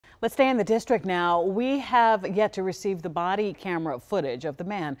Let's stay in the district now. We have yet to receive the body camera footage of the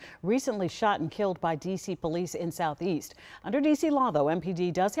man recently shot and killed by D.C. police in Southeast. Under D.C. law, though,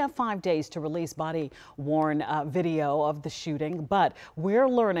 MPD does have 5 days to release body-worn video of the shooting, but we're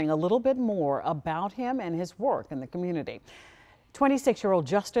learning a little bit more about him and his work in the community. 26-year-old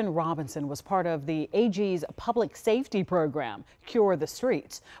Justin Robinson was part of the AG's public safety program, Cure the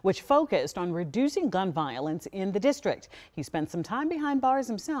Streets, which focused on reducing gun violence in the district. He spent some time behind bars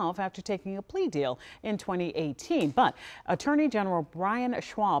himself after taking a plea deal in 2018. But Attorney General Brian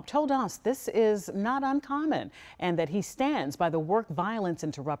Schwab told us this is not uncommon and that he stands by the work violence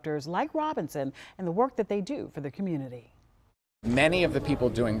interrupters like Robinson and the work that they do for the community. Many of the people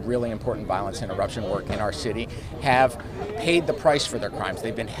doing really important violence interruption work in our city have paid the price for their crimes.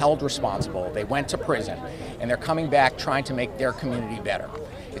 They've been held responsible. They went to prison, and they're coming back trying to make their community better.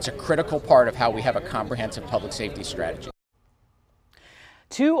 It's a critical part of how we have a comprehensive public safety strategy.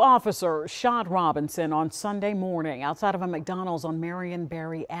 2 officers shot Robinson on Sunday morning outside of a McDonald's on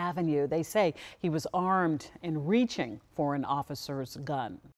Marionberry Avenue. They say he was armed and reaching for an officer's gun.